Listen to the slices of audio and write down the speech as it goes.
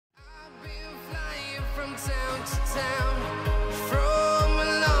town to town, from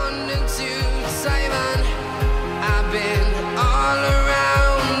London to Taiwan. I've been all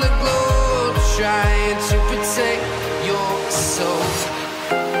around the globe trying to protect your soul.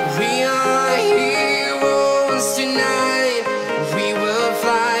 We are heroes tonight. We will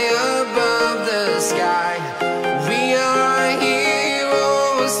fly above the sky. We are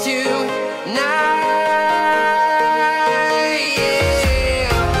heroes tonight.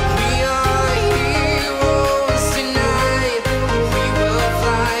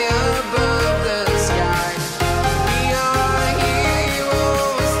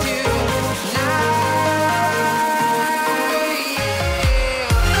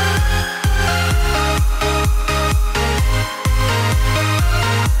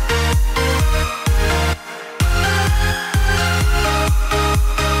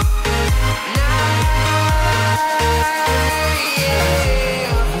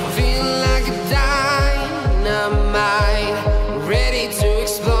 Ready to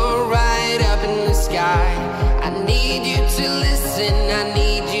explore right up in the sky. I need you to listen